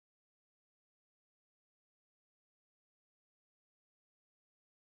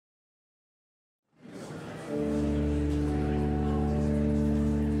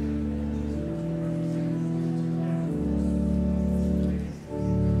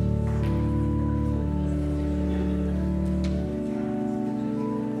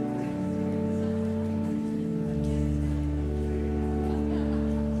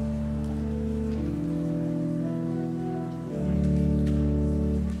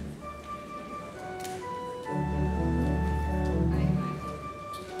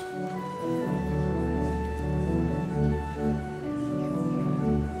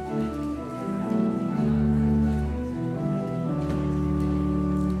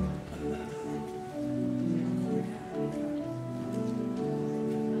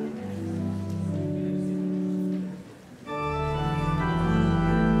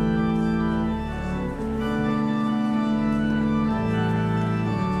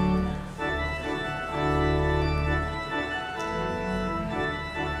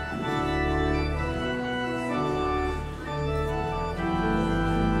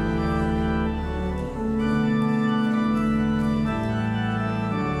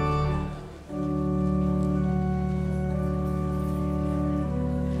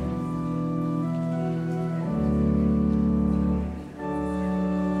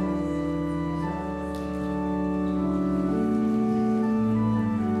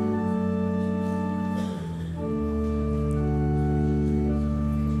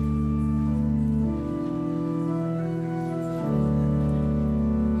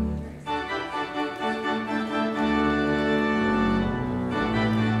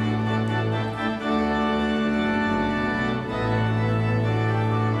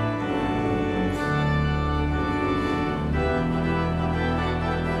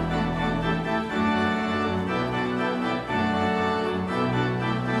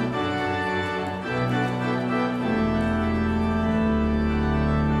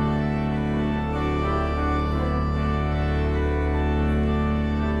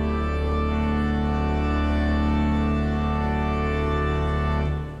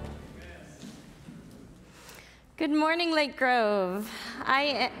Good morning, Lake Grove.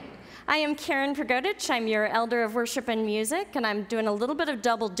 I am Karen Prigodich. I'm your elder of worship and music, and I'm doing a little bit of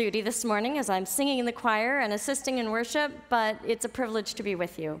double duty this morning as I'm singing in the choir and assisting in worship, but it's a privilege to be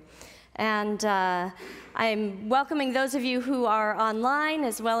with you. And I'm welcoming those of you who are online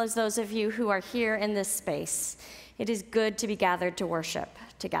as well as those of you who are here in this space. It is good to be gathered to worship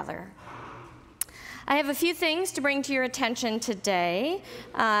together. I have a few things to bring to your attention today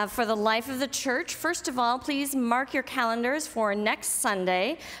for the life of the church. First of all, please mark your calendars for next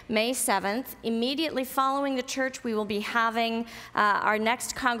Sunday, May 7th. Immediately following the church, we will be having our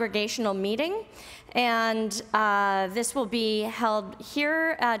next congregational meeting. And this will be held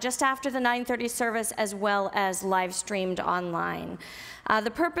here just after the 9:30 service, as well as live streamed online.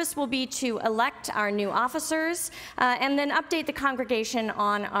 The purpose will be to elect our new officers and then update the congregation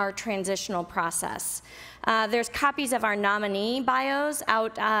on our transitional process. There's copies of our nominee bios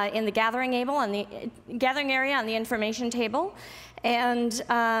out in the gathering area on the information table. And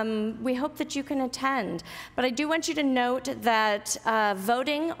we hope that you can attend. But I do want you to note that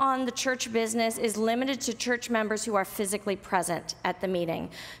voting on the church business is limited to church members who are physically present at the meeting.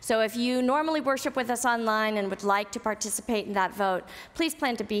 So if you normally worship with us online and would like to participate in that vote, please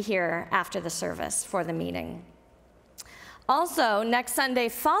plan to be here after the service for the meeting. Also, next Sunday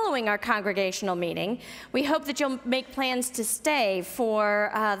following our congregational meeting, we hope that you'll make plans to stay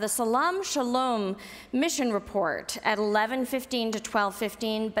for the Salam Shalom mission report at 11:15 to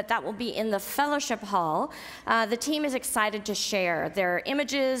 12:15, but that will be in the fellowship hall. The team is excited to share their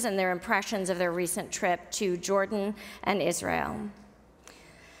images and their impressions of their recent trip to Jordan and Israel.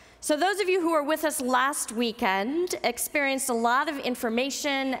 So those of you who were with us last weekend experienced a lot of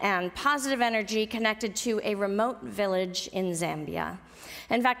information and positive energy connected to a remote village in Zambia.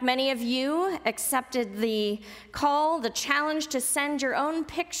 In fact, many of you accepted the call, the challenge to send your own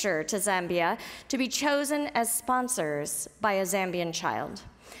picture to Zambia to be chosen as sponsors by a Zambian child.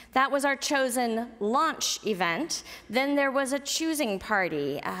 That was our chosen launch event. Then there was a choosing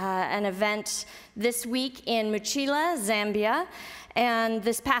party, an event this week in Muchila, Zambia, and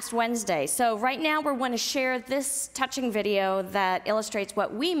this past Wednesday. So right now we're going to share this touching video that illustrates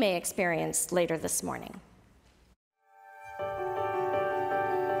what we may experience later this morning.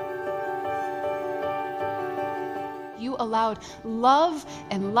 You allowed love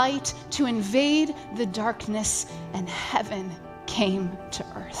and light to invade the darkness, and heaven came to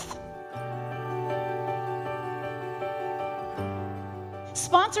earth.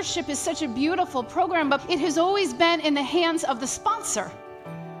 Sponsorship is such a beautiful program, but it has always been in the hands of the sponsor.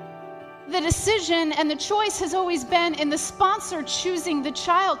 The decision and the choice has always been in the sponsor choosing the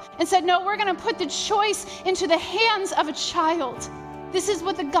child and said, no, we're going to put the choice into the hands of a child. This is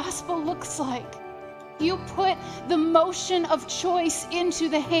what the gospel looks like. You put the motion of choice into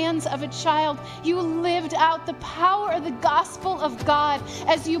the hands of a child. You lived out the power of the gospel of God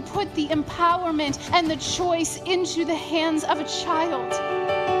as you put the empowerment and the choice into the hands of a child.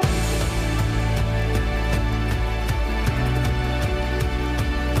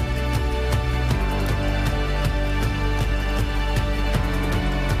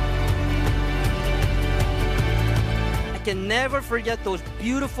 I can never forget those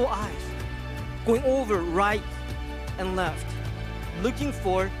beautiful eyes going over right and left, looking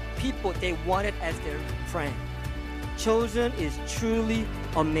for people they wanted as their friend. Chosen is truly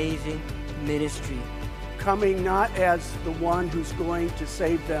amazing ministry. Coming not as the one who's going to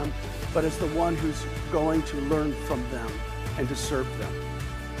save them, but as the one who's going to learn from them and to serve them.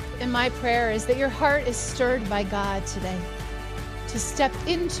 And my prayer is that your heart is stirred by God today to step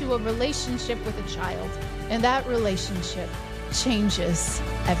into a relationship with a child, and that relationship changes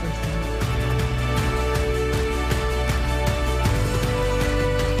everything.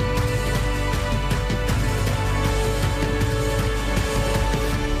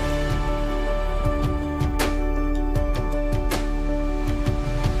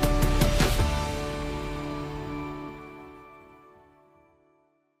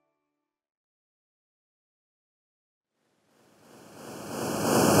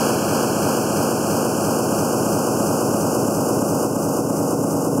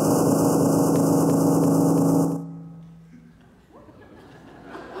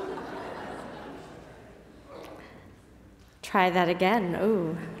 Try that again.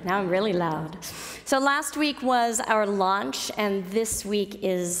 Ooh, now I'm really loud. So last week was our launch, and this week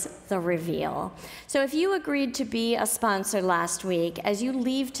is the reveal. So if you agreed to be a sponsor last week, as you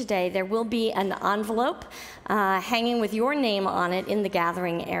leave today, there will be an envelope hanging with your name on it in the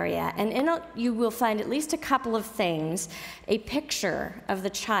gathering area. And in it, you will find at least a couple of things: a picture of the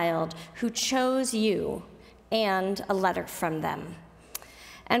child who chose you and a letter from them.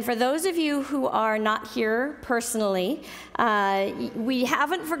 And for those of you who are not here personally, we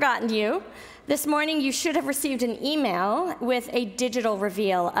haven't forgotten you. This morning, you should have received an email with a digital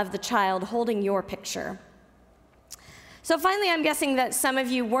reveal of the child holding your picture. So finally, I'm guessing that some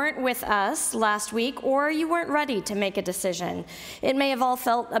of you weren't with us last week, or you weren't ready to make a decision. It may have all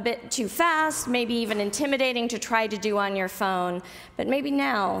felt a bit too fast, maybe even intimidating to try to do on your phone, but maybe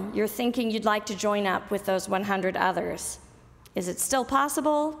now you're thinking you'd like to join up with those 100 others. Is it still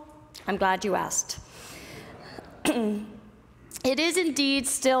possible? I'm glad you asked. It is indeed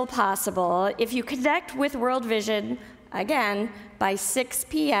still possible if you connect with World Vision, again, by 6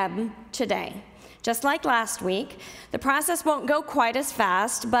 p.m. today. Just like last week, the process won't go quite as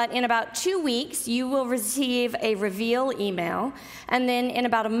fast, but in about 2 weeks, you will receive a reveal email, and then in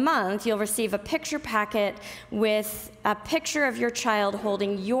about a month, you'll receive a picture packet with a picture of your child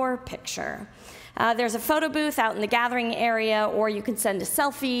holding your picture. There's a photo booth out in the gathering area, or you can send a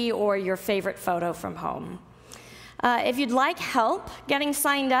selfie or your favorite photo from home. If you'd like help getting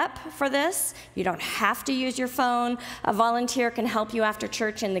signed up for this, you don't have to use your phone. A volunteer can help you after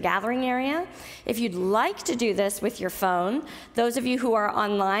church in the gathering area. If you'd like to do this with your phone, those of you who are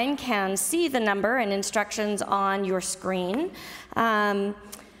online can see the number and instructions on your screen.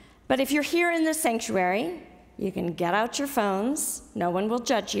 But if you're here in the sanctuary, you can get out your phones. No one will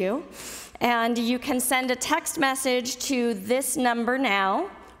judge you. And you can send a text message to this number now,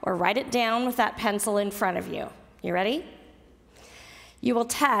 or write it down with that pencil in front of you. You ready? You will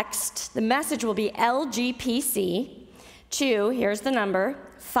text, the message will be LGPC to, here's the number,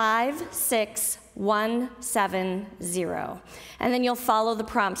 56170. And then you'll follow the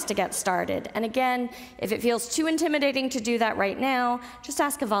prompts to get started. And again, if it feels too intimidating to do that right now, just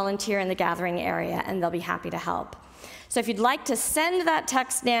ask a volunteer in the gathering area and they'll be happy to help. So if you'd like to send that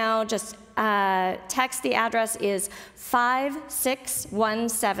text now, just text, the address is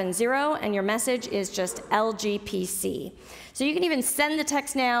 56170, and your message is just LGPC. So you can even send the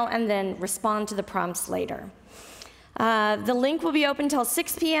text now and then respond to the prompts later. The link will be open till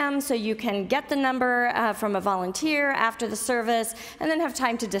 6 p.m., so you can get the number from a volunteer after the service and then have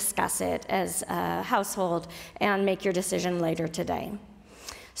time to discuss it as a household and make your decision later today.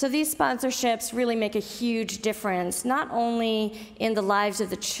 So these sponsorships really make a huge difference, not only in the lives of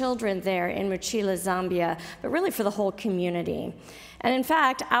the children there in Mochila, Zambia, but really for the whole community. And in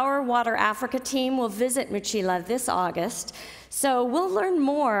fact, our Water Africa team will visit Mochila this August, so we'll learn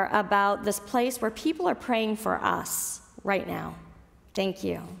more about this place where people are praying for us right now. Thank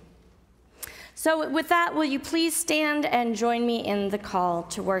you. So with that, will you please stand and join me in the call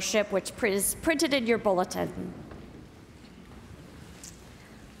to worship, which is printed in your bulletin.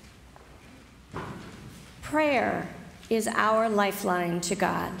 Prayer is our lifeline to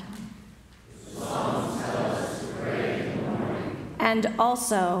God. The Psalms tell us to pray in the morning and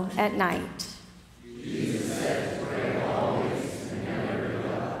also at night. Jesus said to pray always and never give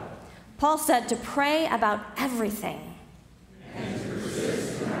up. Paul said to pray about everything. And to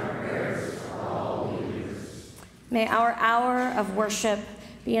persist in our prayers for all believers. May our hour of worship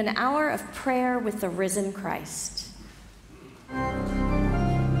be an hour of prayer with the risen Christ.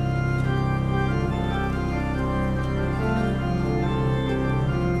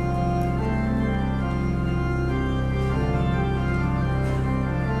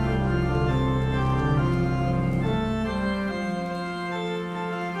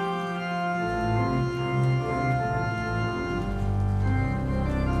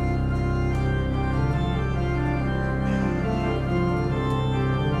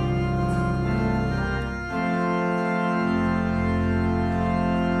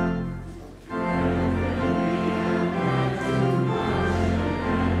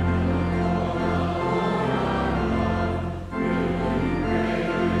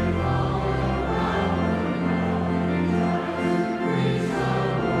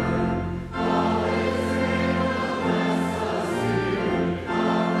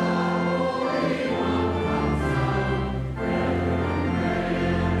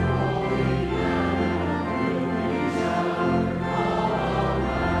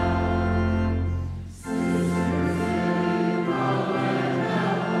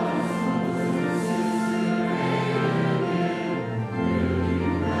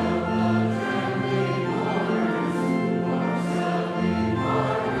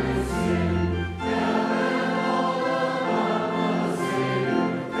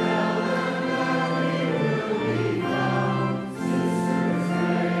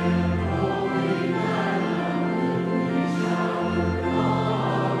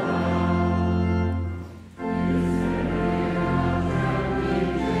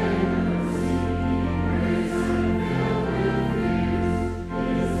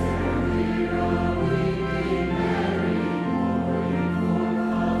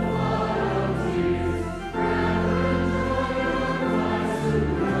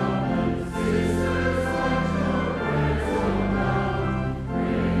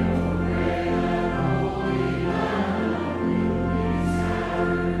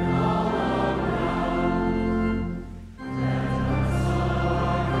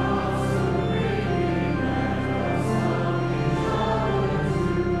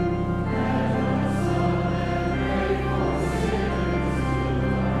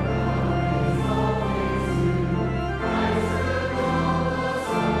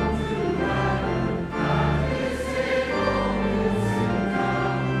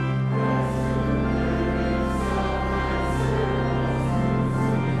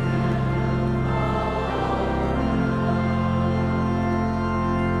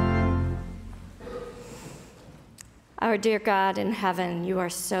 Our dear God in heaven, you are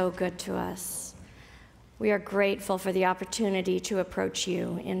so good to us. We are grateful for the opportunity to approach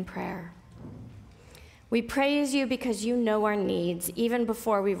you in prayer. We praise you because you know our needs even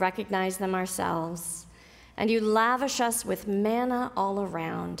before we recognize them ourselves, and you lavish us with manna all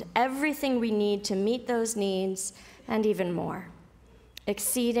around, everything we need to meet those needs and even more,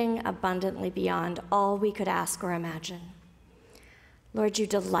 exceeding abundantly beyond all we could ask or imagine. Lord, you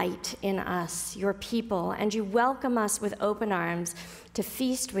delight in us, your people, and you welcome us with open arms to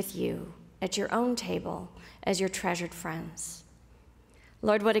feast with you at your own table as your treasured friends.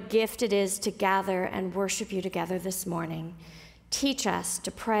 Lord, what a gift it is to gather and worship you together this morning. Teach us to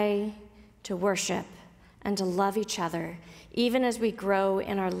pray, to worship, and to love each other, even as we grow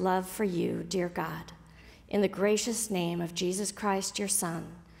in our love for you, dear God. In the gracious name of Jesus Christ, your Son,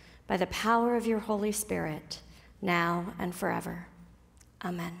 by the power of your Holy Spirit, now and forever.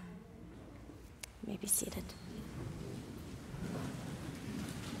 Amen. You may be seated.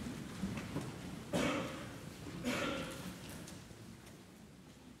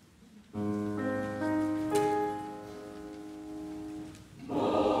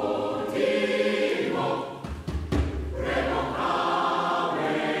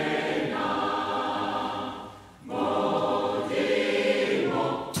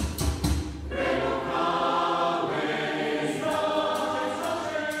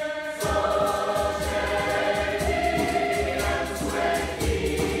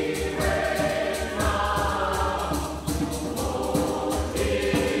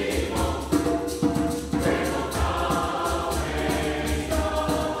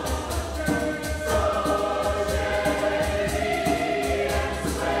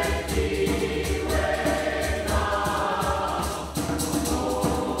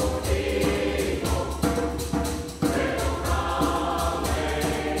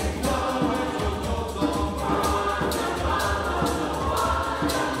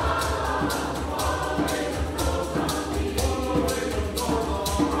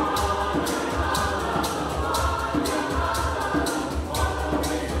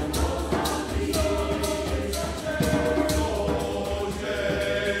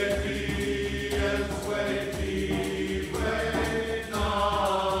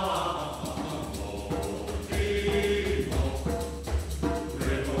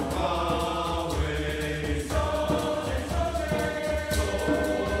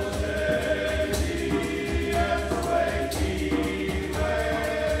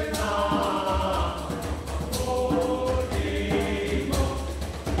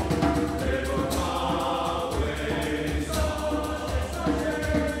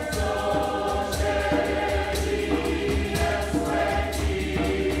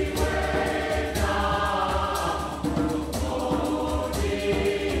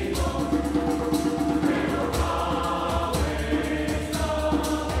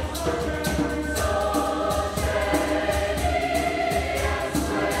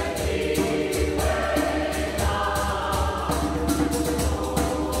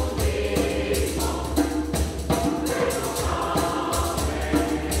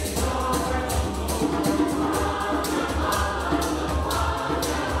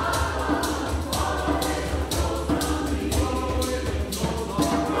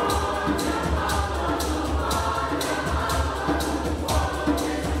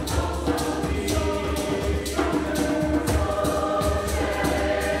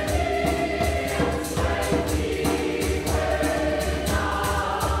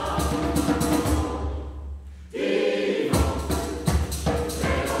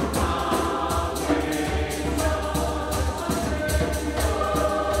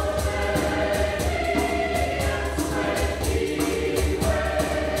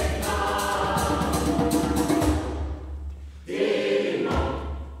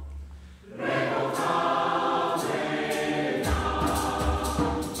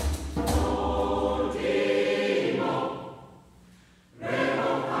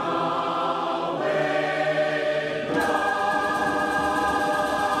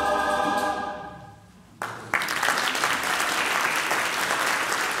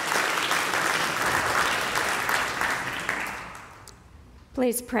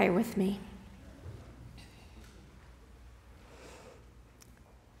 Please pray with me.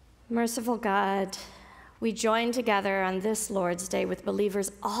 Merciful God, we join together on this Lord's Day with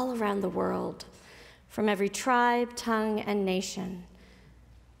believers all around the world, from every tribe, tongue, and nation,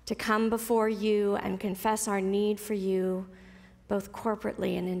 to come before you and confess our need for you, both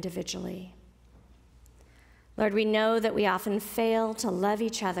corporately and individually. Lord, we know that we often fail to love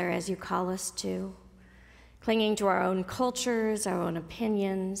each other as you call us to, clinging to our own cultures, our own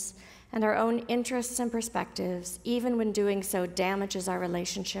opinions, and our own interests and perspectives, even when doing so damages our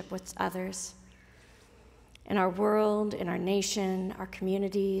relationship with others. In our world, in our nation, our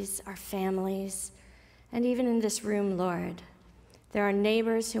communities, our families, and even in this room, Lord, there are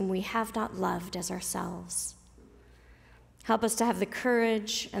neighbors whom we have not loved as ourselves. Help us to have the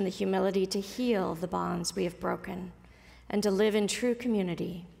courage and the humility to heal the bonds we have broken and to live in true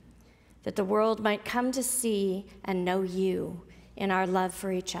community, that the world might come to see and know you in our love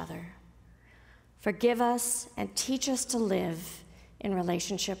for each other. Forgive us and teach us to live in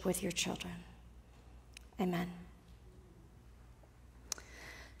relationship with your children. Amen.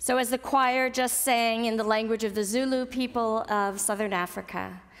 So as the choir just sang in the language of the Zulu people of Southern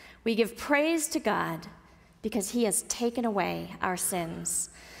Africa, we give praise to God because he has taken away our sins.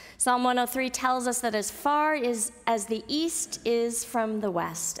 Psalm 103 tells us that as far as the east is from the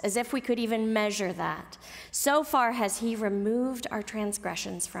west, as if we could even measure that, so far has he removed our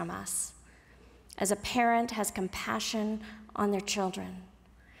transgressions from us. As a parent has compassion on their children,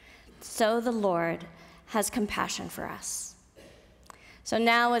 so the Lord has compassion for us. So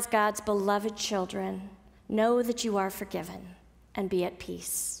now, as God's beloved children, know that you are forgiven and be at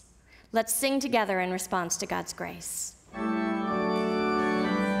peace. Let's sing together in response to God's grace.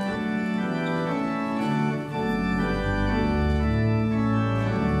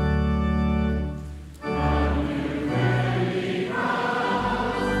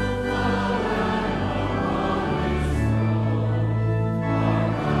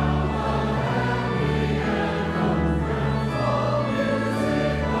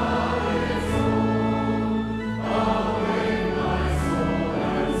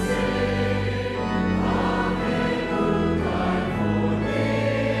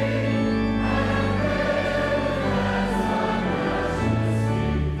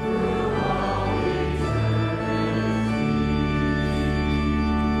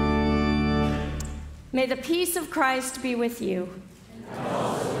 May the peace of Christ be with you. And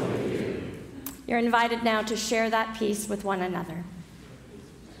also with you. You're invited now to share that peace with one another.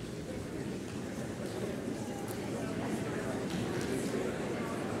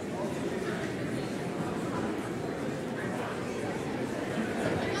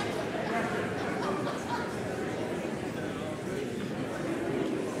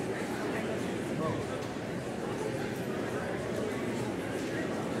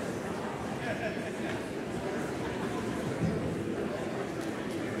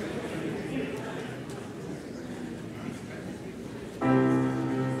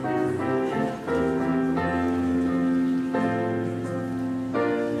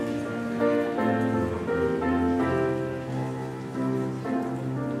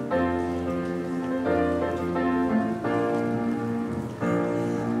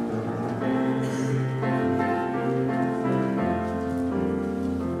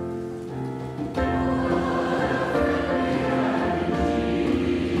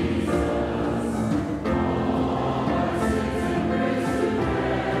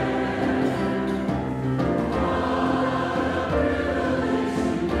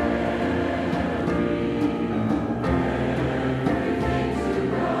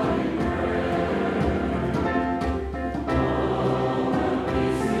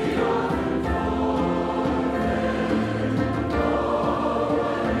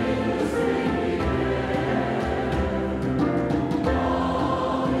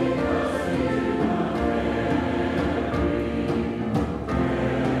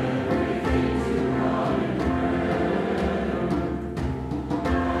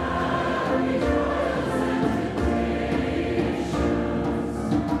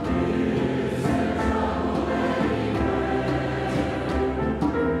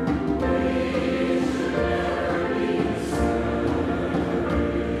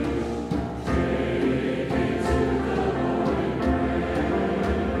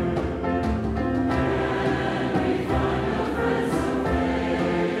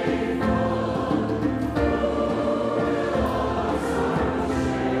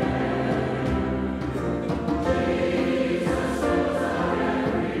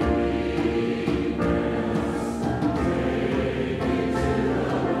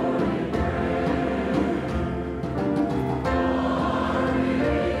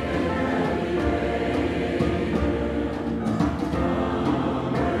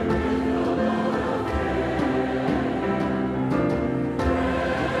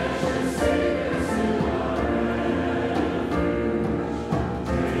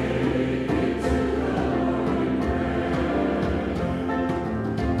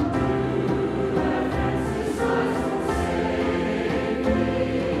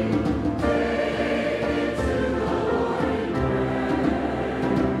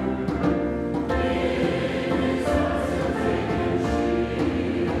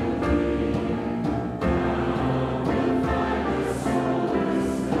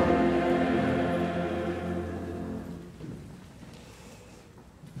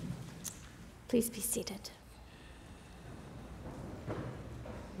 Please be seated.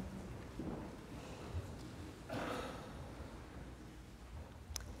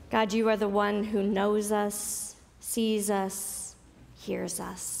 God, you are the one who knows us, sees us, hears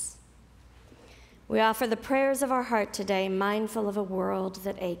us. We offer the prayers of our heart today, mindful of a world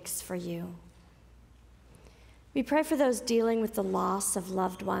that aches for you. We pray for those dealing with the loss of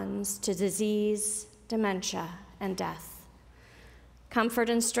loved ones to disease, dementia, and death. Comfort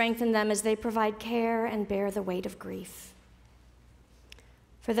and strengthen them as they provide care and bear the weight of grief.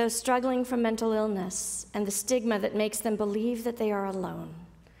 For those struggling from mental illness and the stigma that makes them believe that they are alone,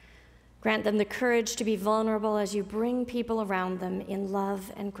 grant them the courage to be vulnerable as you bring people around them in love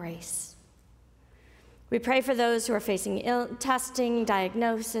and grace. We pray for those who are facing testing,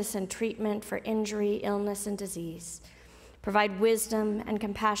 diagnosis, and treatment for injury, illness, and disease. Provide wisdom and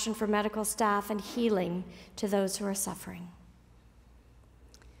compassion for medical staff and healing to those who are suffering.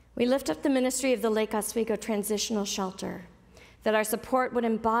 We lift up the ministry of the Lake Oswego Transitional Shelter, that our support would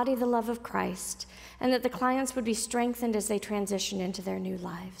embody the love of Christ and that the clients would be strengthened as they transition into their new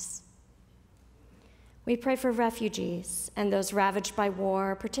lives. We pray for refugees and those ravaged by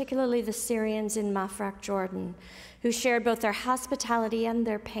war, particularly the Syrians in Mafraq, Jordan, who shared both their hospitality and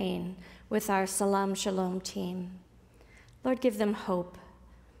their pain with our Salam Shalom team. Lord, give them hope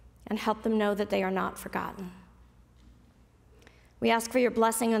and help them know that they are not forgotten. We ask for your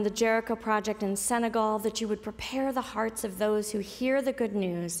blessing on the Jericho Project in Senegal, that you would prepare the hearts of those who hear the good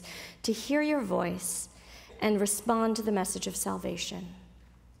news to hear your voice and respond to the message of salvation.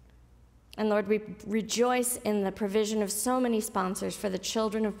 And Lord, we rejoice in the provision of so many sponsors for the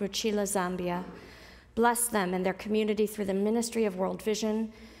children of Mochila, Zambia. Bless them and their community through the ministry of World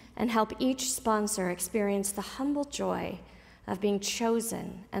Vision, and help each sponsor experience the humble joy of being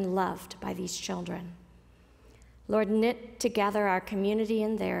chosen and loved by these children. Lord, knit together our community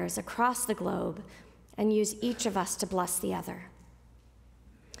and theirs across the globe, and use each of us to bless the other.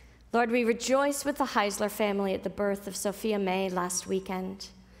 Lord, we rejoice with the Heisler family at the birth of Sophia May last weekend.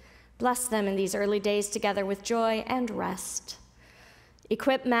 Bless them in these early days together with joy and rest.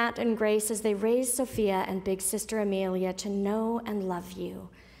 Equip Matt and Grace as they raise Sophia and big sister Amelia to know and love you,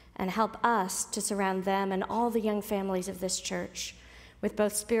 and help us to surround them and all the young families of this church with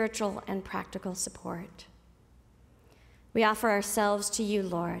both spiritual and practical support. We offer ourselves to you,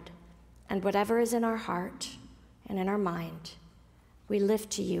 Lord, and whatever is in our heart and in our mind, we lift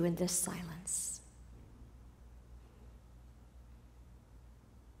to you in this silence.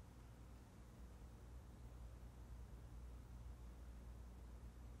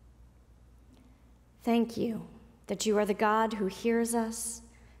 Thank you that you are the God who hears us,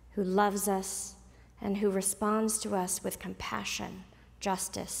 who loves us, and who responds to us with compassion,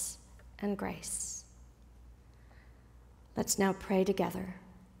 justice, and grace. Let's now pray together.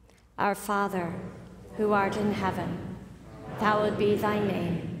 Our Father, who art in heaven, hallowed be thy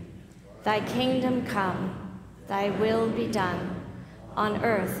name. Thy kingdom come, thy will be done, on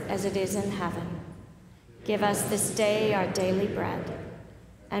earth as it is in heaven. Give us this day our daily bread,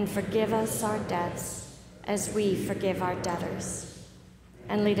 and forgive us our debts as we forgive our debtors.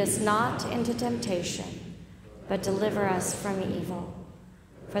 And lead us not into temptation, but deliver us from evil.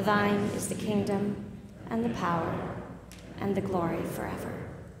 For thine is the kingdom and the power and the glory forever.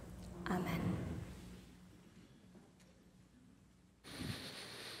 Amen.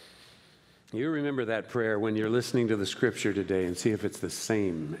 You remember that prayer when you're listening to the scripture today and see if it's the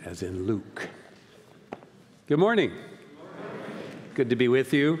same as in Luke. Good morning. Good to be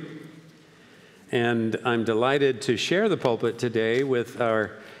with you. And I'm delighted to share the pulpit today with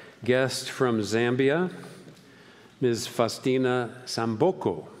our guest from Zambia, Ms. Faustina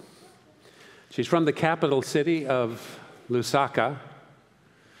Samboko. She's from the capital city of Lusaka.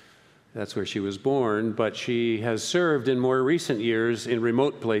 That's where she was born, but she has served in more recent years in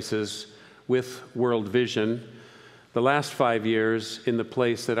remote places with World Vision. The last 5 years in the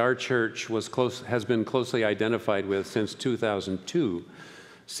place that our church has been closely identified with since 2002,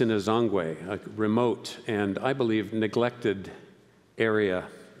 Sinazongwe, a remote and, I believe, neglected area.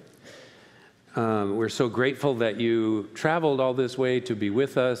 We're so grateful that you traveled all this way to be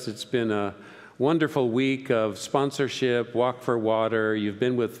with us. It's been a wonderful week of sponsorship, Walk for Water. You've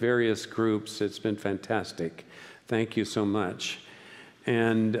been with various groups. It's been fantastic. Thank you so much.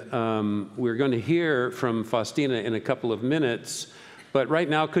 And we're going to hear from Faustina in a couple of minutes. But right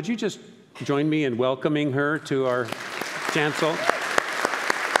now, could you just join me in welcoming her to our chancel?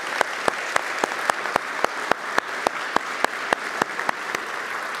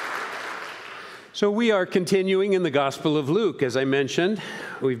 So we are continuing in the Gospel of Luke, as I mentioned.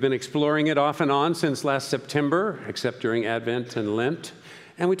 We've been exploring it off and on since last September, except during Advent and Lent.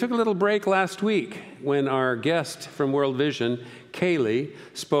 And we took a little break last week when our guest from World Vision, Kaylee,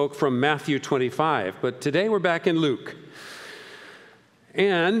 spoke from Matthew 25. But today we're back in Luke.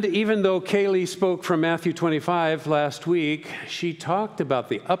 And even though Kaylee spoke from Matthew 25 last week, she talked about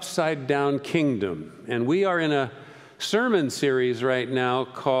the upside-down kingdom. And we are in a sermon series right now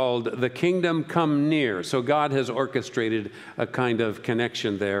called The Kingdom Come Near. So God has orchestrated a kind of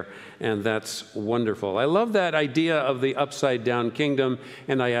connection there, and that's wonderful. I love that idea of the upside-down kingdom,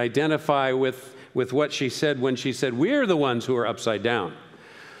 and I identify with what she said when she said, we're the ones who are upside down.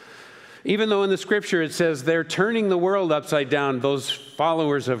 Even though in the scripture it says they're turning the world upside down, those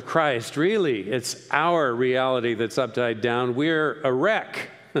followers of Christ, really, it's our reality that's upside down. We're a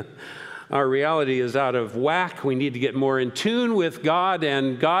wreck. Our reality is out of whack. We need to get more in tune with God,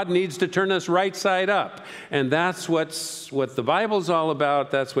 and God needs to turn us right side up. And that's what the Bible's all about.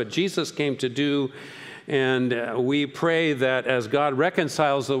 That's what Jesus came to do. And we pray that as God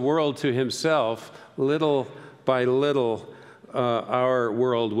reconciles the world to himself, little by little, our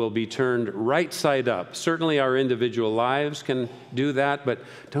world will be turned right side up. Certainly our individual lives can do that, but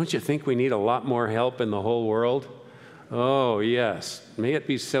don't you think we need a lot more help in the whole world? Oh, yes. May it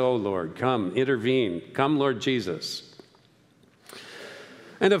be so, Lord. Come, intervene. Come, Lord Jesus.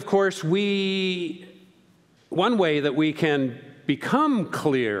 And of course, one way that we can become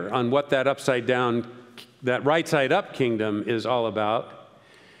clear on what that upside down, that right side up kingdom is all about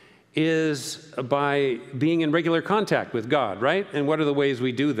is by being in regular contact with God, right? And what are the ways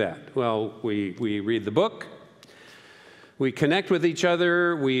we do that? Well, we read the book, we connect with each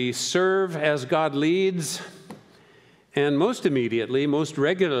other, we serve as God leads, and most immediately, most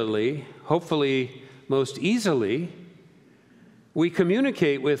regularly, hopefully most easily, we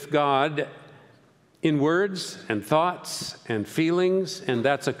communicate with God in words and thoughts and feelings, and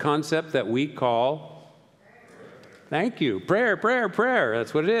that's a concept that we call thank you. Prayer, prayer, prayer.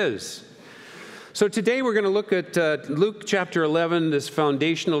 That's what it is. So today we're going to look at Luke chapter 11, this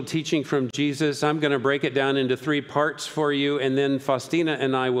foundational teaching from Jesus. I'm going to break it down into 3 parts for you, and then Faustina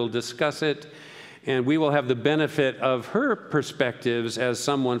and I will discuss it, and we will have the benefit of her perspectives as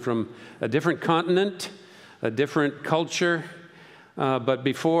someone from a different continent, a different culture. But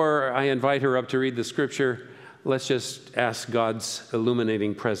before I invite her up to read the scripture, let's just ask God's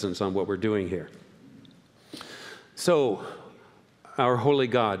illuminating presence on what we're doing here. So, our holy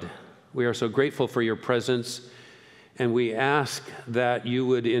God, we are so grateful for your presence, and we ask that you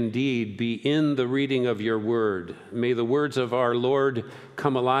would indeed be in the reading of your word. May the words of our Lord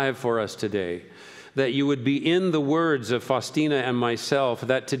come alive for us today, that you would be in the words of Faustina and myself,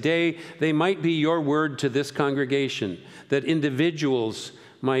 that today they might be your word to this congregation, that individuals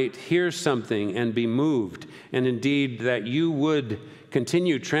might hear something and be moved, and indeed that you would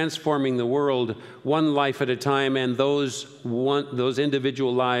continue transforming the world one life at a time, and those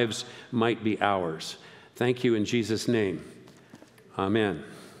individual lives might be ours. Thank you in Jesus' name. Amen.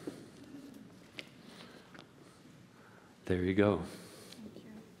 There you go.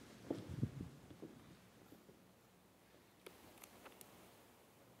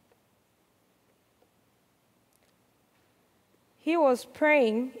 He was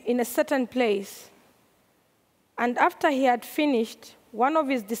praying in a certain place, and after he had finished, one of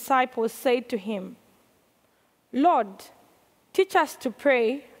his disciples said to him, "Lord, teach us to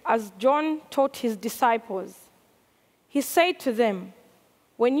pray as John taught his disciples." He said to them,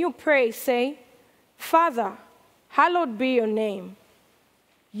 "When you pray, say, 'Father, hallowed be your name.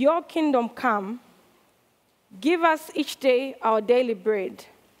 Your kingdom come. Give us each day our daily bread,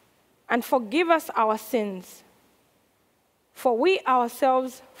 and forgive us our sins. For we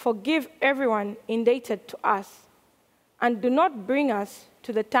ourselves forgive everyone indebted to us, and do not bring us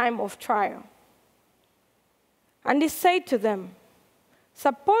to the time of trial.'" And he said to them,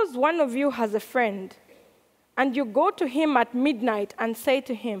 "Suppose one of you has a friend, and you go to him at midnight and say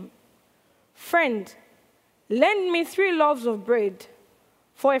to him, 'Friend, lend me 3 loaves of bread,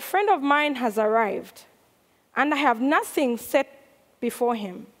 for a friend of mine has arrived, and I have nothing set before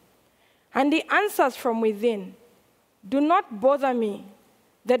him.' And he answers from within, 'Do not bother me.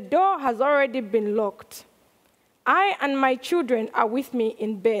 The door has already been locked. I and my children are with me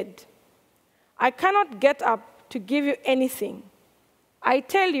in bed. I cannot get up to give you anything.' I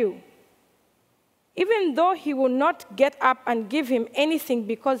tell you, even though he will not get up and give him anything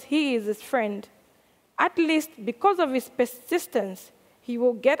because he is his friend, at least because of his persistence, he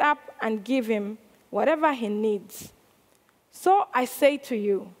will get up and give him whatever he needs. So I say to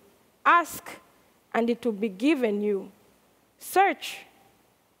you, ask, and it will be given you. Search,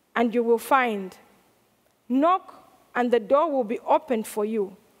 and you will find. Knock, and the door will be opened for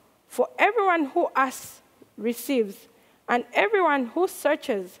you. For everyone who asks receives, And everyone who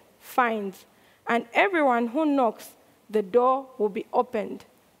searches finds, and everyone who knocks, the door will be opened.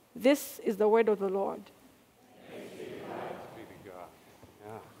 This is the word of the Lord. Thanks be to God.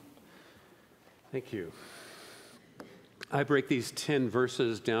 Yeah. Thank you. I break these 10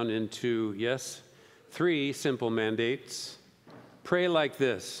 verses down into, yes, 3 simple mandates. Pray like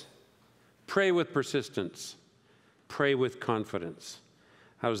this. Pray with persistence. Pray with confidence.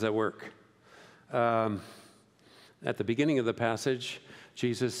 How does that work? At the beginning of the passage,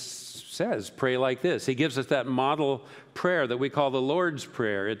 Jesus says, pray like this. He gives us that model prayer that we call the Lord's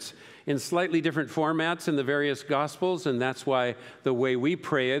Prayer. It's in slightly different formats in the various Gospels, and that's why the way we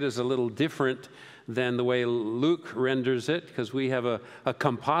pray it is a little different than the way Luke renders it, because we have a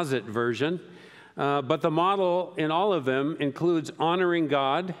composite version. But the model in all of them includes honoring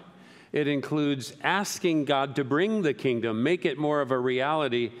God. It includes asking God to bring the kingdom, make it more of a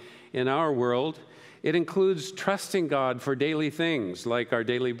reality in our world. It includes trusting God for daily things like our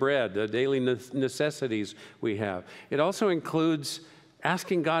daily bread, the daily necessities we have. It also includes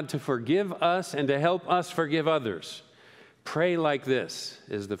asking God to forgive us and to help us forgive others. Pray like this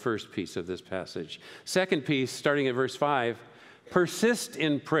is the first piece of this passage. Second piece, starting at verse 5, persist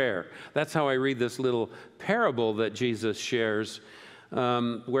in prayer. That's how I read this little parable that Jesus shares,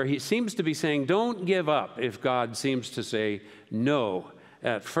 where he seems to be saying, don't give up if God seems to say no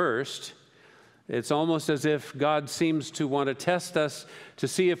at first. It's almost as if God seems to want to test us to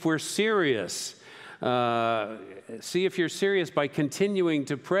see if we're serious. See if you're serious by continuing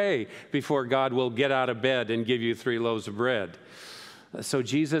to pray before God will get out of bed and give you 3 loaves of bread. So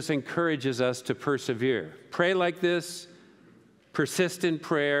Jesus encourages us to persevere. Pray like this, persist in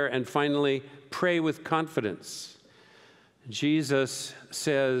prayer, and finally, pray with confidence. Jesus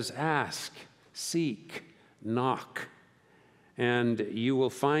says, ask, seek, knock, and you will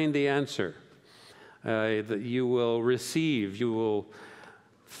find the answer. That you will receive, you'll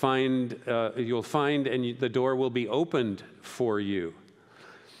find, and the door will be opened for you.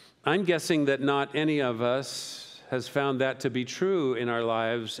 I'm guessing that not any of us has found that to be true in our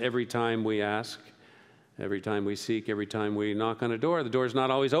lives every time we ask, every time we seek, every time we knock on a door. The door's not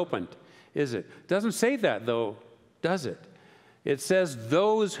always opened, is it? It doesn't say that, though, does it? It says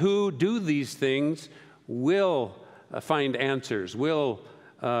those who do these things will find answers, will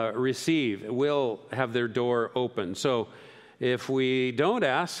receive, will have their door open. So if we don't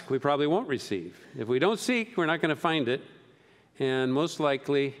ask, we probably won't receive. If we don't seek, we're not going to find it. And most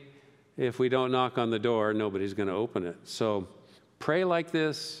likely, if we don't knock on the door, nobody's going to open it. So pray like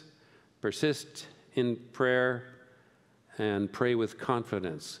this, persist in prayer, and pray with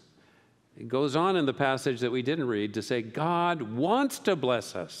confidence. It goes on in the passage that we didn't read to say God wants to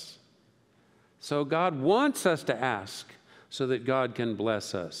bless us. So God wants us to ask so that God can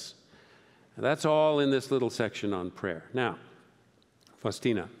bless us. That's all in this little section on prayer. Now,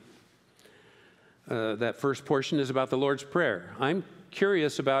 Faustina, that first portion is about the Lord's Prayer. I'm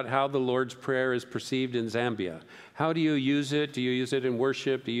curious about how the Lord's Prayer is perceived in Zambia. How do you use it? Do you use it in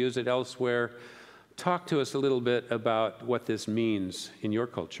worship? Do you use it elsewhere? Talk to us a little bit about what this means in your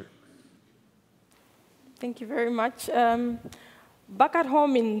culture. Thank you very much. Back at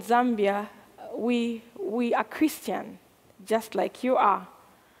home in Zambia, we are Christian, just like you are.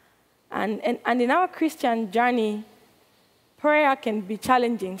 And in our Christian journey, prayer can be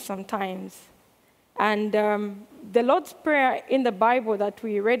challenging sometimes. And the Lord's Prayer in the Bible that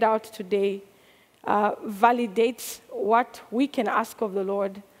we read out today validates what we can ask of the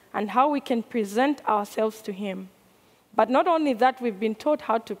Lord and how we can present ourselves to Him. But not only that, we've been taught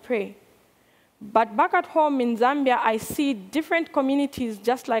how to pray. But back at home in Zambia, I see different communities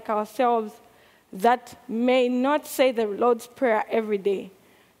just like ourselves that may not say the Lord's Prayer every day.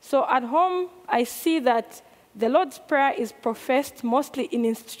 So at home, I see that the Lord's Prayer is professed mostly in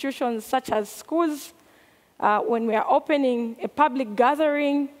institutions such as schools, when we are opening a public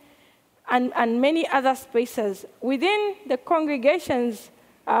gathering, and many other spaces. Within the congregations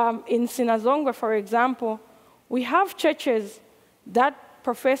in Sinazongwe, for example, we have churches that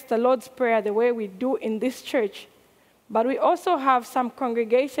profess the Lord's Prayer the way we do in this church. But we also have some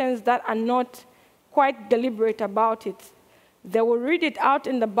congregations that are not quite deliberate about it. They will read it out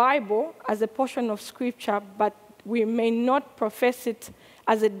in the Bible as a portion of Scripture, but we may not profess it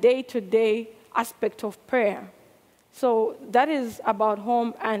as a day-to-day aspect of prayer. So that is about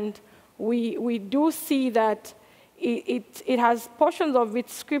home, and we do see that it has portions of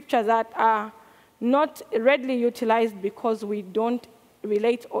its Scripture that are not readily utilized because we don't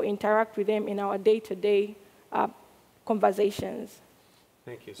relate or interact with them in our day-to-day conversations.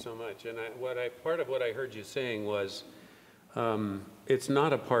 Thank you so much. And part of what I heard you saying was it's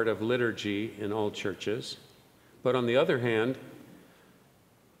not a part of liturgy in all churches, But on the other hand,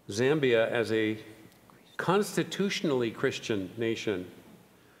 Zambia, as a constitutionally Christian nation,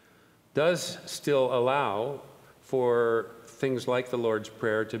 does still allow for things like the Lord's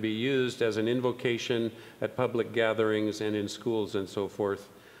Prayer to be used as an invocation at public gatherings and in schools and so forth.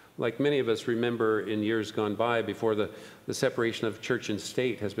 Like many of us remember in years gone by, before the separation of church and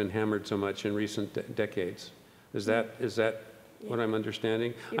state has been hammered so much in recent decades. Is that what I'm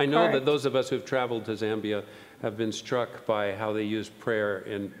understanding? I know that those of us who've traveled to Zambia have been struck by how they use prayer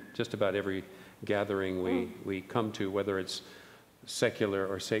in just about every gathering we come to, whether it's secular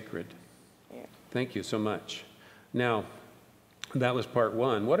or sacred. Yeah. Thank you so much. Now, that was part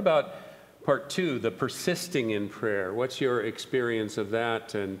one. What about part two, the persisting in prayer? What's your experience of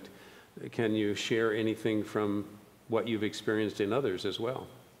that, and can you share anything from what you've experienced in others as well?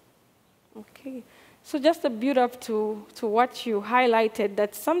 Okay. So just to build up to what you highlighted,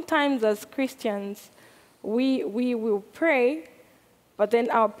 that sometimes as Christians, we will pray, but then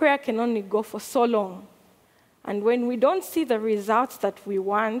our prayer can only go for so long. And when we don't see the results that we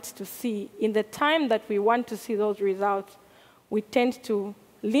want to see, in the time that we want to see those results, we tend to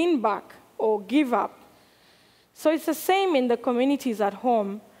lean back or give up. So it's the same in the communities at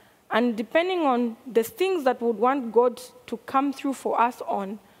home. And depending on the things that we would want God to come through for us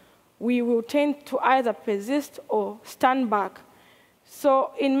on, we will tend to either persist or stand back.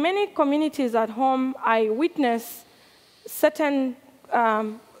 So in many communities at home, I witness certain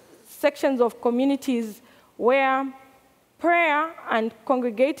sections of communities where prayer and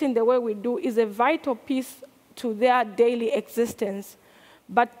congregating the way we do is a vital piece to their daily existence.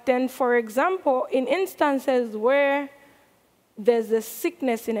 But then, for example, in instances where there's a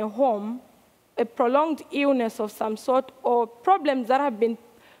sickness in a home, a prolonged illness of some sort, or problems that have been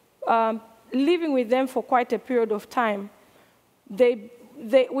living with them for quite a period of time,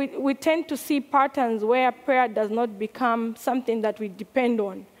 we tend to see patterns where prayer does not become something that we depend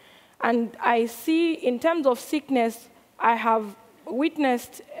on. And I see, in terms of sickness, I have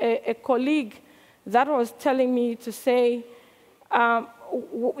witnessed a colleague that was telling me to say,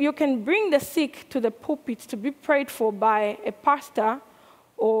 you can bring the sick to the pulpit to be prayed for by a pastor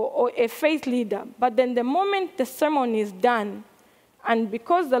or a faith leader, but then the moment the sermon is done, and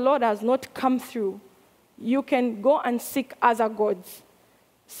because the Lord has not come through, you can go and seek other gods,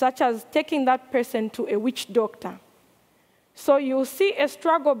 such as taking that person to a witch doctor. So you see a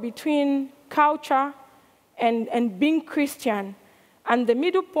struggle between culture and being Christian. And the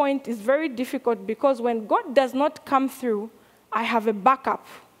middle point is very difficult because when God does not come through, I have a backup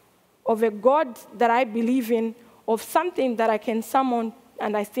of a God that I believe in, of something that I can summon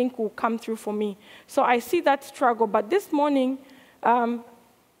and I think will come through for me. So I see that struggle. But this morning,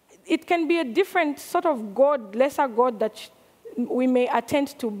 it can be a different sort of God, lesser God that we may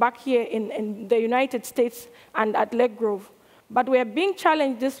attend to back here in the United States and at Lake Grove. But we are being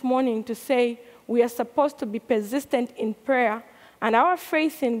challenged this morning to say we are supposed to be persistent in prayer, and our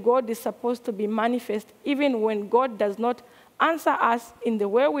faith in God is supposed to be manifest even when God does not answer us in the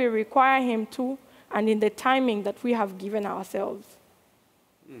way we require him to and in the timing that we have given ourselves.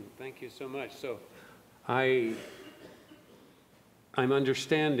 Thank you so much. So I'm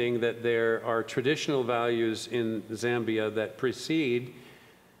understanding that there are traditional values in Zambia that precede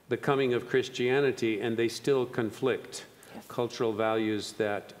the coming of Christianity, and they still conflict. Yes. Cultural values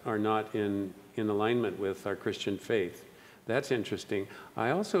that are not in alignment with our Christian faith. That's interesting. I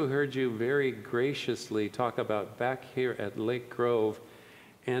also heard you very graciously talk about back here at Lake Grove,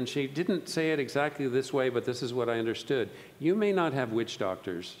 and she didn't say it exactly this way, but this is what I understood. You may not have witch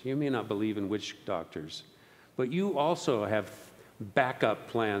doctors. You may not believe in witch doctors, but you also have backup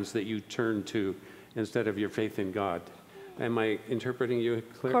plans that you turn to instead of your faith in God. Am I interpreting you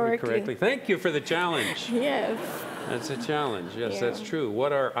correctly? Thank you for the challenge. Yes. That's a challenge. Yes, that's true.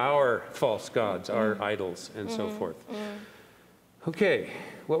 What are our false gods, our idols, and so forth? Okay,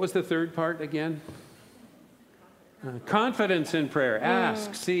 what was the third part again? Confidence in prayer.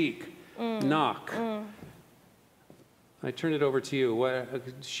 Ask, seek, knock. I turn it over to you.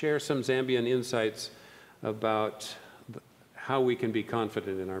 Share some Zambian insights about how we can be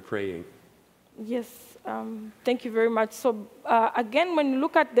confident in our praying. Yes, thank you very much. So again, when you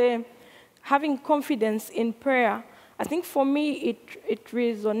look at having confidence in prayer, I think for me it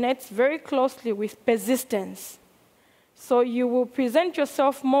resonates very closely with persistence. So you will present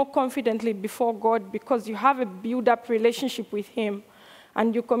yourself more confidently before God because you have a built-up relationship with him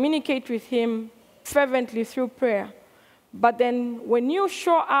and you communicate with him fervently through prayer. But then when you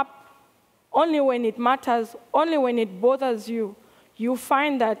show up only when it matters, only when it bothers you, you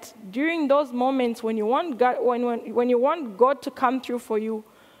find that during those moments when you want God, when you want God to come through for you,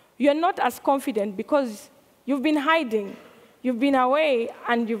 you're not as confident because you've been hiding. You've been away,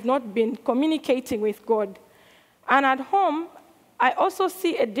 and you've not been communicating with God. And at home, I also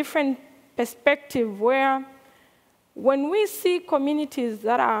see a different perspective where when we see communities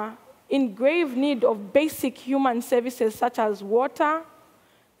that are in grave need of basic human services such as water,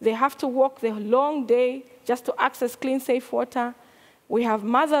 they have to walk the long day just to access clean, safe water. We have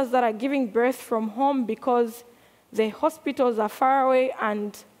mothers that are giving birth from home because the hospitals are far away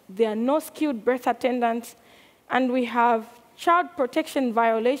and there are no skilled birth attendants. And we have child protection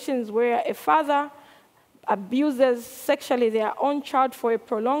violations where a father abuses sexually their own child for a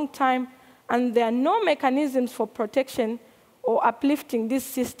prolonged time, and there are no mechanisms for protection or uplifting these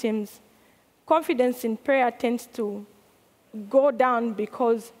systems. Confidence in prayer tends to go down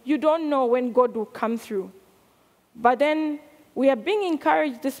because you don't know when God will come through. But then we are being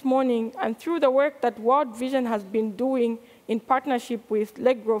encouraged this morning, and through the work that World Vision has been doing in partnership with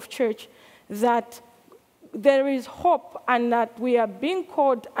Lake Grove Church, that there is hope and that we are being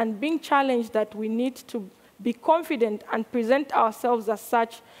called and being challenged that we need to be confident and present ourselves as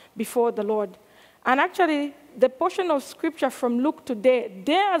such before the Lord. And actually, the portion of scripture from Luke today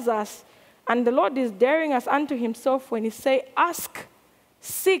dares us, and the Lord is daring us unto himself when he says, ask,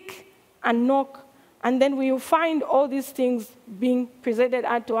 seek, and knock. And then we will find all these things being presented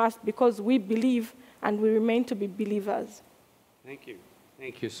unto us because we believe and we remain to be believers. Thank you.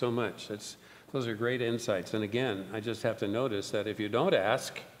 Thank you so much. Those are great insights. And again, I just have to notice that if you don't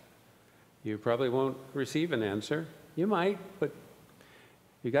ask, you probably won't receive an answer. You might, but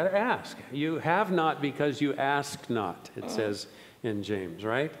you got to ask. You have not because you ask not, it says in James,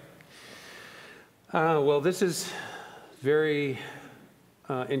 right? Well, this is very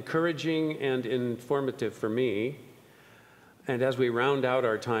encouraging and informative for me. And as we round out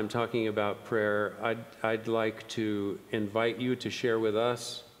our time talking about prayer, I'd like to invite you to share with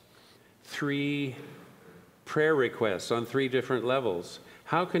us 3 prayer requests on 3 different levels.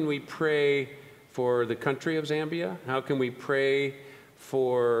 How can we pray for the country of Zambia? How can we pray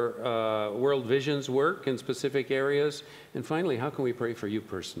for World Vision's work in specific areas? And finally, how can we pray for you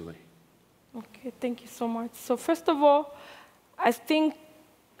personally? Okay, thank you so much. So first of all, I think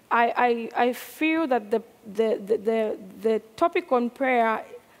I feel that the topic on prayer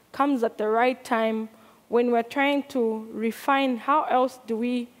comes at the right time when we're trying to refine how else do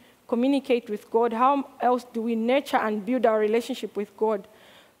we communicate with God, how else do we nurture and build our relationship with God.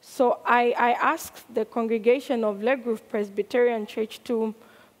 So I asked the congregation of Lake Grove Presbyterian Church to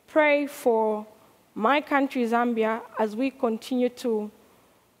pray for my country, Zambia, as we continue to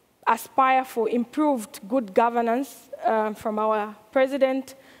aspire for improved good governance from our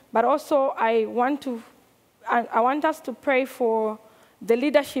president. But also I want us to pray for the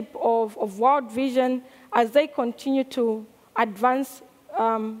leadership of World Vision as they continue to advance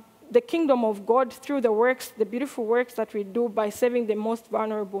the kingdom of God through the beautiful works that we do by serving the most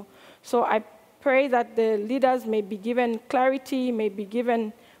vulnerable. So I pray that the leaders may be given clarity, may be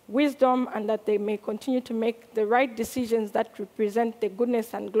given wisdom, and that they may continue to make the right decisions that represent the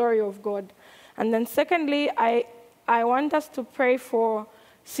goodness and glory of God. And then secondly, I want us to pray for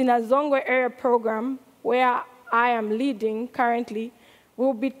Sinazongwe area program, where I am leading currently.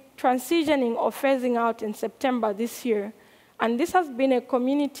 We'll be transitioning or phasing out in September this year. And this has been a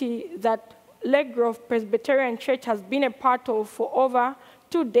community that Lake Grove Presbyterian Church has been a part of for over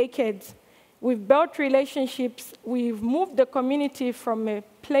 2 decades. We've built relationships. We've moved the community from a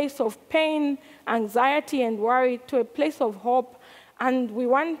place of pain, anxiety, and worry to a place of hope. And we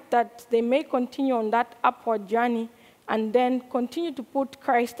want that they may continue on that upward journey and then continue to put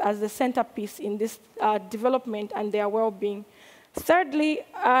Christ as the centerpiece in this development and their well-being. Thirdly,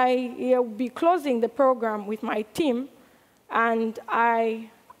 I will be closing the program with my team. And I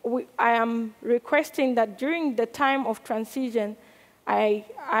am requesting that during the time of transition, I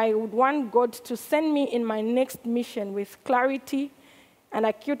would want God to send me in my next mission with clarity and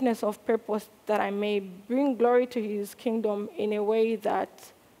acuteness of purpose, that I may bring glory to his kingdom in a way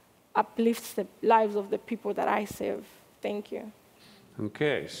that uplifts the lives of the people that I serve. Thank you.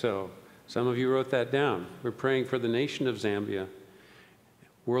 Okay, so some of you wrote that down. We're praying for the nation of Zambia,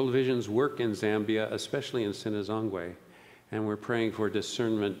 World Vision's work in Zambia, especially in Sinazongwe. And we're praying for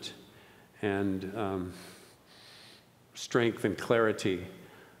discernment and strength and clarity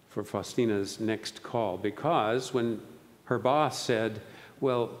for Faustina's next call. Because when her boss said,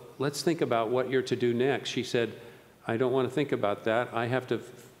 well, let's think about what you're to do next, she said, I don't want to think about that. I have to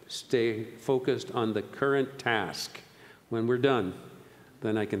stay focused on the current task. When we're done,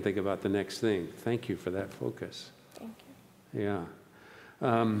 then I can think about the next thing. Thank you for that focus. Thank you. Yeah.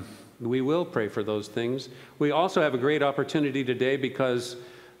 We will pray for those things. We also have a great opportunity today because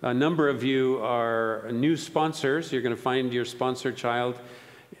A number of you are new sponsors. You're going to find your sponsor child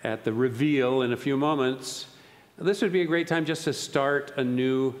at the reveal in a few moments. This would be a great time just to start a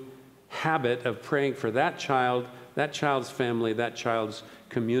new habit of praying for that child, that child's family, that child's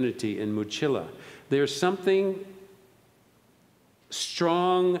community in Mochila. There's something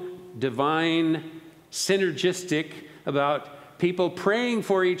strong, divine, synergistic about people praying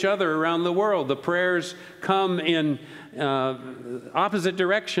for each other around the world. The prayers come in opposite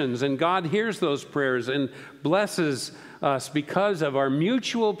directions, and God hears those prayers and blesses us because of our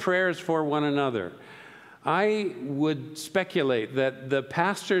mutual prayers for one another. I would speculate that the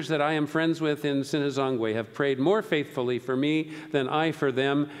pastors that I am friends with in Sinazongwe have prayed more faithfully for me than I for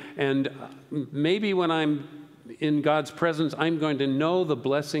them, and maybe when I'm in God's presence, I'm going to know the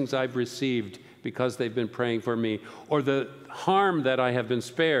blessings I've received because they've been praying for me, or the harm that I have been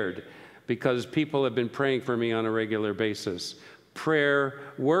spared because people have been praying for me on a regular basis. Prayer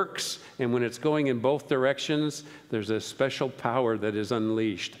works, and when it's going in both directions, there's a special power that is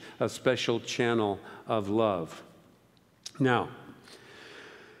unleashed, a special channel of love. Now,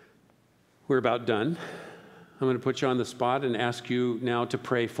 we're about done. I'm going to put you on the spot and ask you now to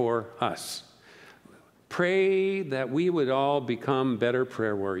pray for us. Pray that we would all become better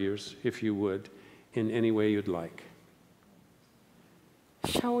prayer warriors, if you would, in any way you'd like.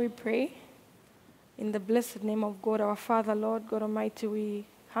 Shall we pray? In the blessed name of God, our Father, Lord God Almighty, we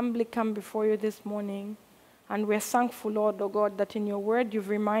humbly come before you this morning, and we're thankful, Lord, oh God, that in your word you've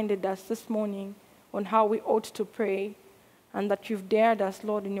reminded us this morning on how we ought to pray, and that you've dared us,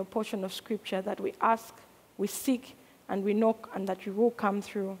 Lord, in your portion of Scripture, that we ask, we seek, and we knock, and that you will come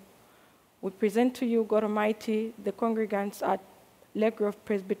through. We present to you, God Almighty, the congregants at Lake Grove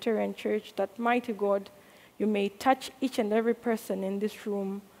Presbyterian Church, that, mighty God, you may touch each and every person in this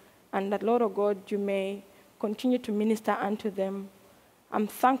room, and that, Lord, oh God, you may continue to minister unto them. I'm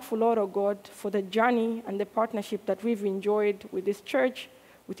thankful, Lord, oh God, for the journey and the partnership that we've enjoyed with this church,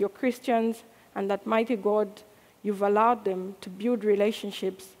 with your Christians, and that, mighty God, you've allowed them to build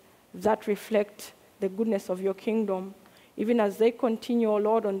relationships that reflect the goodness of your kingdom. Even as they continue, O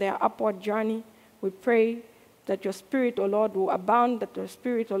Lord, on their upward journey, we pray that your Spirit, O Lord, will abound, that your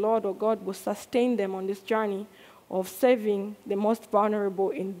Spirit, O Lord, O God, will sustain them on this journey of saving the most vulnerable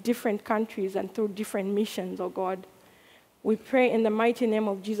in different countries and through different missions, O God. We pray in the mighty name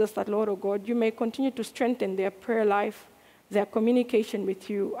of Jesus that, Lord, O God, you may continue to strengthen their prayer life, their communication with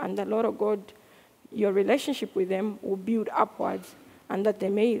you, and that, Lord, O God, your relationship with them will build upwards, and that they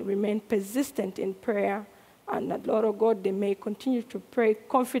may remain persistent in prayer, and that, Lord, O God, they may continue to pray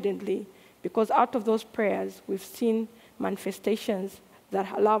confidently, because out of those prayers, we've seen manifestations that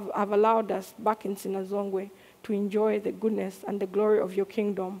have allowed us back in Sinazongwe to enjoy the goodness and the glory of your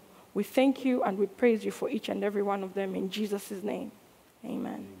kingdom. We thank you and we praise you for each and every one of them in Jesus' name.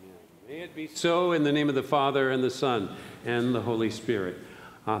 Amen. Amen. May it be so in the name of the Father and the Son and the Holy Spirit.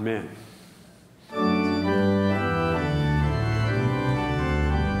 Amen.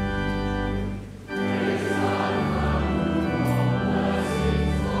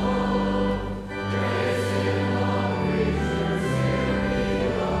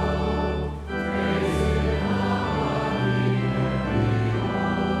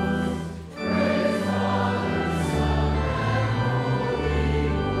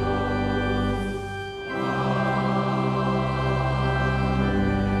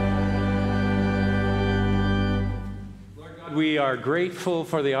 We are grateful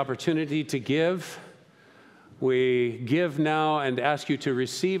for the opportunity to give. We give now and ask you to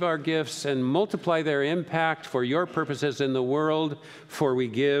receive our gifts and multiply their impact for your purposes in the world, for we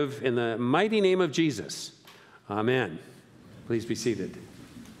give in the mighty name of Jesus. Amen. Please be seated.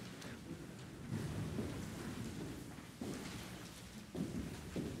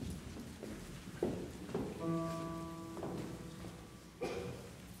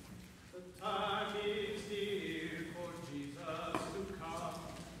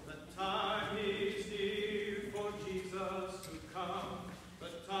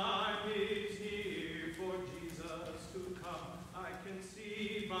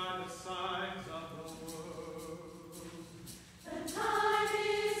 By the signs of the world. The time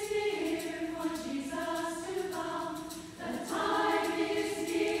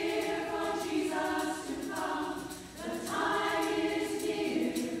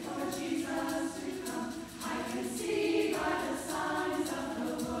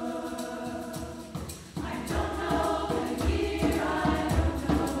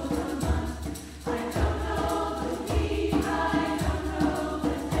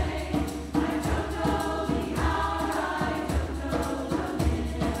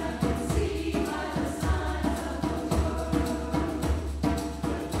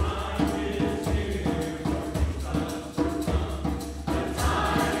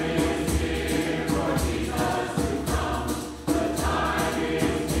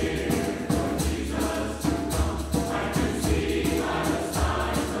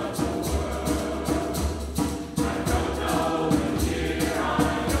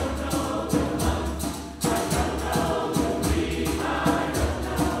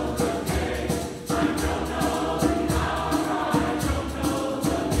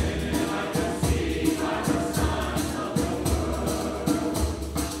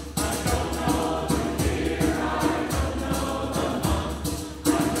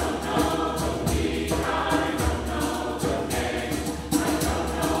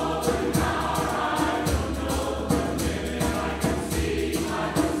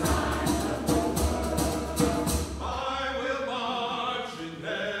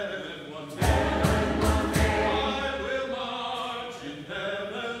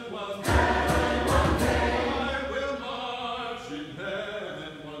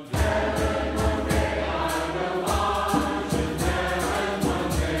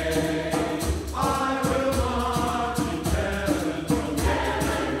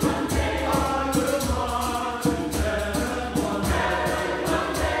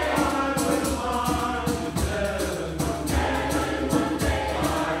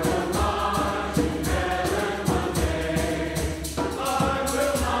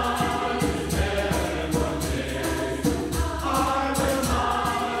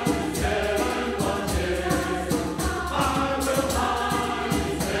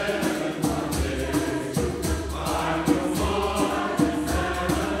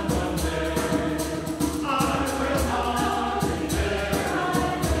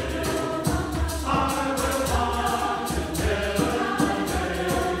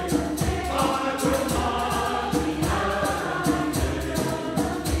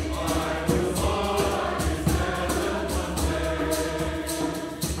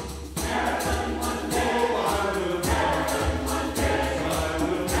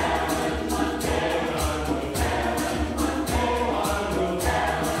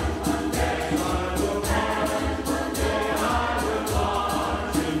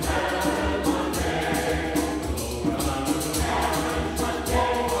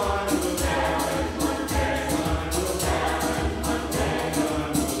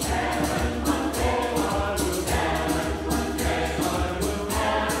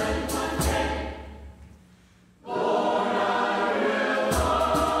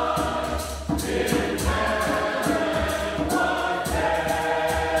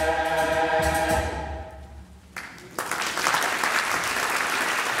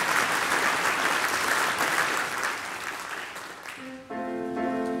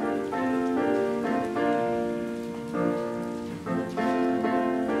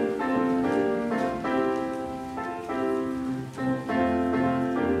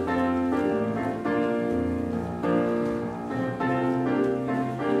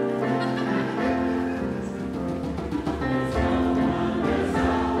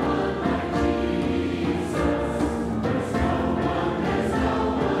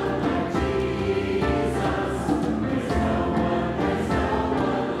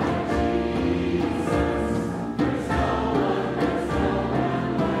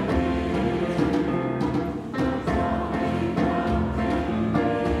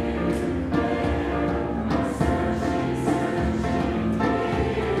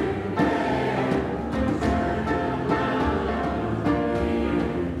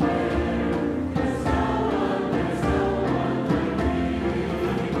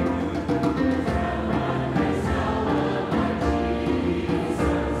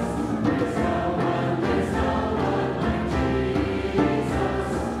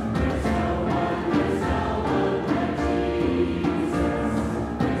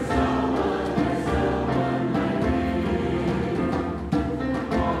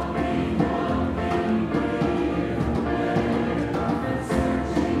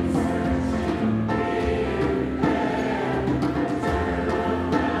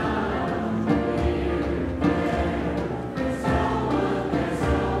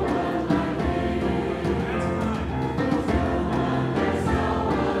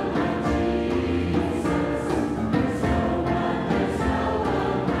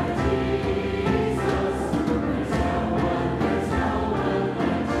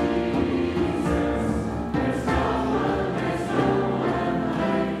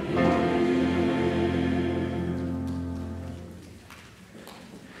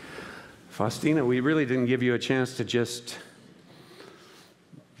Faustina, we really didn't give you a chance to just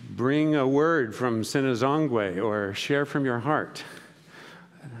bring a word from Sinazongwe or share from your heart.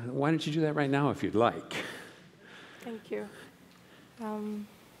 Why don't you do that right now if you'd like? Thank you.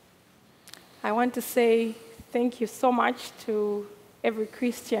 I want to say thank you so much to every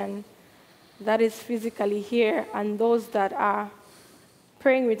Christian that is physically here and those that are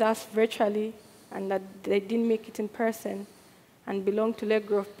praying with us virtually and that they didn't make it in person and belong to Lake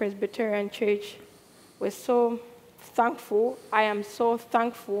Grove Presbyterian Church. We're so thankful. I am so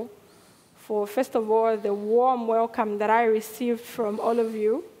thankful for, first of all, the warm welcome that I received from all of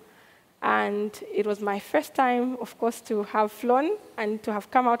you. And it was my first time, of course, to have flown and to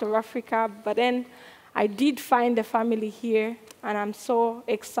have come out of Africa. But then I did find a family here, and I'm so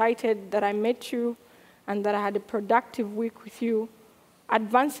excited that I met you and that I had a productive week with you,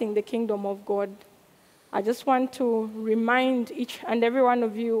 advancing the kingdom of God. I just want to remind each and every one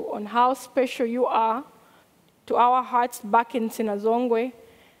of you on how special you are to our hearts back in Sinazongwe,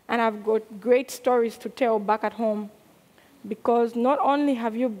 and I've got great stories to tell back at home, because not only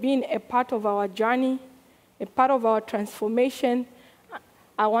have you been a part of our journey, a part of our transformation,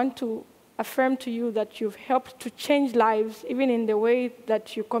 I want to affirm to you that you've helped to change lives, even in the way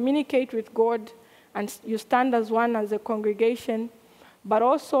that you communicate with God and you stand as one as a congregation, but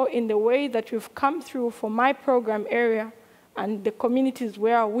also in the way that you've come through for my program area and the communities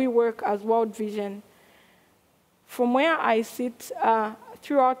where we work as World Vision. From where I sit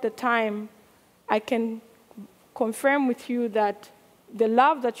throughout the time, I can confirm with you that the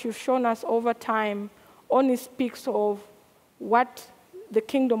love that you've shown us over time only speaks of what the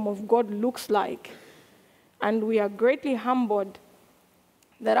kingdom of God looks like. And we are greatly humbled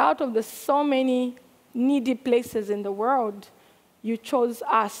that out of the so many needy places in the world, you chose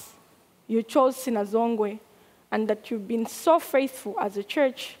us, you chose Sinazongwe, and that you've been so faithful as a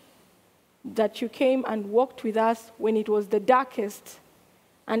church that you came and walked with us when it was the darkest.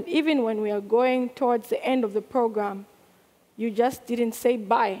 And even when we are going towards the end of the program, you just didn't say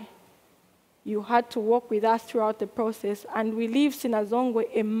bye. You had to walk with us throughout the process, and we leave Sinazongwe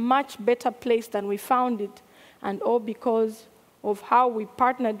a much better place than we found it, and all because of how we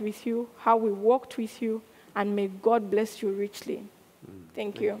partnered with you, how we walked with you, and may God bless you richly.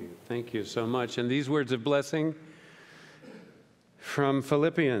 Thank you. Thank you so much. And these words of blessing from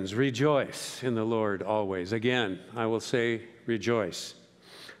Philippians, rejoice in the Lord always. Again, I will say rejoice.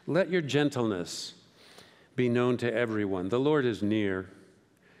 Let your gentleness be known to everyone. The Lord is near.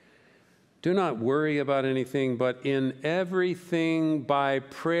 Do not worry about anything, but in everything by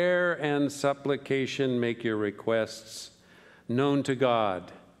prayer and supplication make your requests known to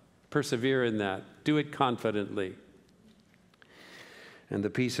God. Persevere in that. Do it confidently. And the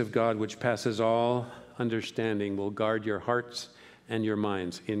peace of God, which passes all understanding, will guard your hearts and your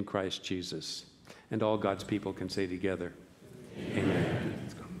minds in Christ Jesus. And all God's people can say together, amen.